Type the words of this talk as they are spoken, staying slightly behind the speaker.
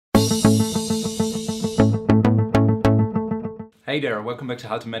Hey there, welcome back to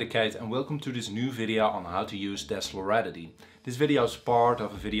How to Medicate and welcome to this new video on how to use Desloratadine. This video is part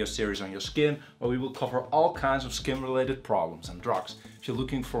of a video series on your skin where we will cover all kinds of skin related problems and drugs. If you're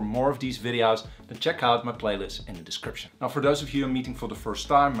looking for more of these videos, then check out my playlist in the description. Now for those of you I'm meeting for the first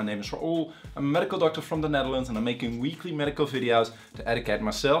time, my name is Raoul. I'm a medical doctor from the Netherlands and I'm making weekly medical videos to educate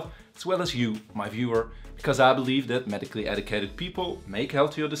myself as well as you, my viewer, because I believe that medically educated people make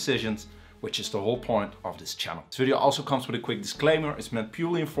healthier decisions, which is the whole point of this channel. This video also comes with a quick disclaimer. It's meant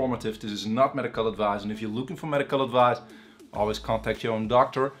purely informative. This is not medical advice, and if you're looking for medical advice, always contact your own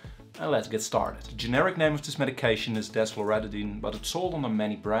doctor. And let's get started. The generic name of this medication is Desloratadine, but it's sold under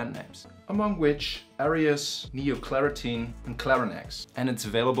many brand names, among which Aerius, Neoclarityn and Clarinex. And it's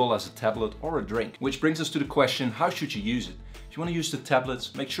available as a tablet or a drink. Which brings us to the question, how should you use it? If you want to use the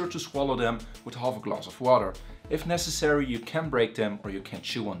tablets, make sure to swallow them with half a glass of water. If necessary, you can break them or you can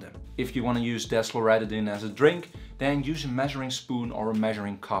chew on them. If you want to use Desloratadine as a drink, then use a measuring spoon or a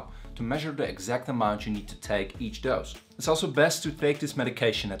measuring cup to measure the exact amount you need to take each dose. It's also best to take this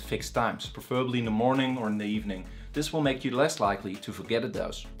medication at fixed times, preferably in the morning or in the evening. This will make you less likely to forget a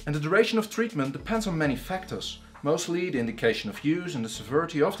dose. And the duration of treatment depends on many factors. Mostly the indication of use and the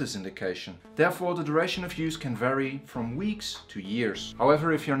severity of this indication. Therefore, the duration of use can vary from weeks to years.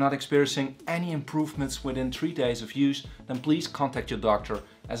 However, if you're not experiencing any improvements within 3 days of use, then please contact your doctor,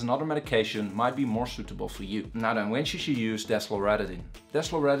 as another medication might be more suitable for you. Now then, when should you use Desloratadine?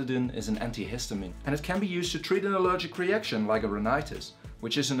 Desloratadine is an antihistamine and it can be used to treat an allergic reaction like a rhinitis,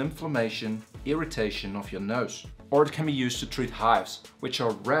 which is an inflammation, irritation of your nose. Or it can be used to treat hives, which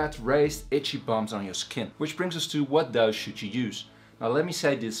are red, raised, itchy bumps on your skin. Which brings us to what dose should you use. Now let me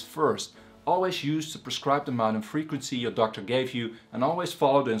say this first. Always use the prescribed amount and frequency your doctor gave you and always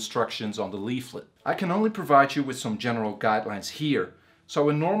follow the instructions on the leaflet. I can only provide you with some general guidelines here. So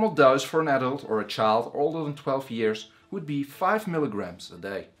a normal dose for an adult or a child older than 12 years would be 5 milligrams a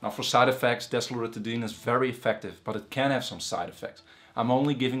day. Now for side effects, Desloratadine is very effective, but it can have some side effects. I'm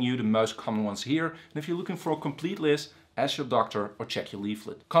only giving you the most common ones here, and if you're looking for a complete list, ask your doctor or check your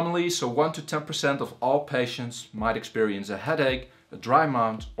leaflet. Commonly, so 1 to 10% of all patients might experience a headache, a dry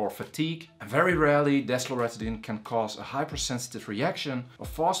mouth or fatigue, and very rarely Desloratadine can cause a hypersensitive reaction of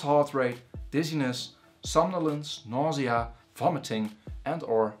fast heart rate, dizziness, somnolence, nausea, vomiting and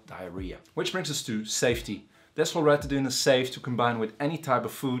or diarrhea. Which brings us to safety. Desloratadine is safe to combine with any type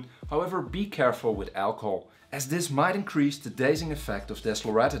of food, however be careful with alcohol, as this might increase the dazing effect of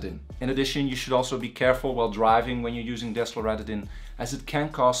Desloratadine. In addition, you should also be careful while driving when you're using Desloratadine, as it can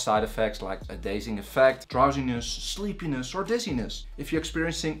cause side effects like a dazing effect, drowsiness, sleepiness or dizziness. If you're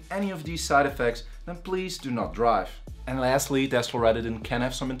experiencing any of these side effects, then please do not drive. And lastly, Desloratadine can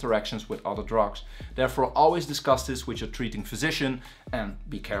have some interactions with other drugs. Therefore, always discuss this with your treating physician and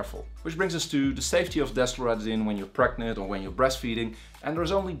be careful. Which brings us to the safety of Desloratadine when you're pregnant or when you're breastfeeding, and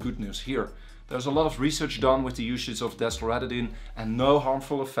there's only good news here. There's a lot of research done with the usage of Desloratadine and no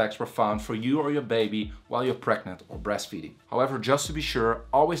harmful effects were found for you or your baby while you're pregnant or breastfeeding. However, just to be sure,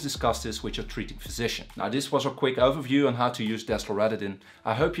 always discuss this with your treating physician. Now this was a quick overview on how to use Desloratadine.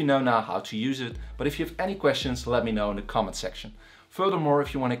 I hope you know now how to use it, but if you have any questions, let me know in the comment section. Furthermore,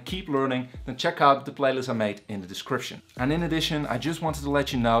 if you want to keep learning, then check out the playlist I made in the description. And in addition, I just wanted to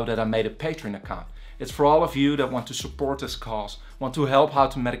let you know that I made a Patreon account. It's for all of you that want to support this cause, want to help How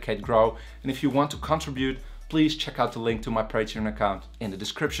to Medicate grow, and if you want to contribute, please check out the link to my Patreon account in the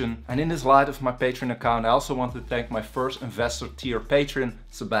description. And in this light of my Patreon account, I also want to thank my first investor tier patron,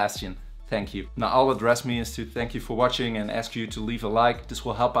 Sebastian. Thank you. Now all address me is to thank you for watching and ask you to leave a like. This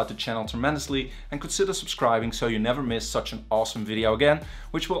will help out the channel tremendously, and consider subscribing so you never miss such an awesome video again,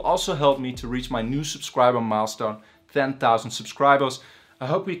 which will also help me to reach my new subscriber milestone, 10,000 subscribers. I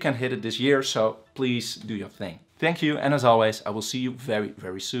hope we can hit it this year, so please do your thing. Thank you, and as always, I will see you very,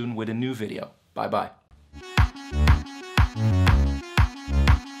 very soon with a new video. Bye bye.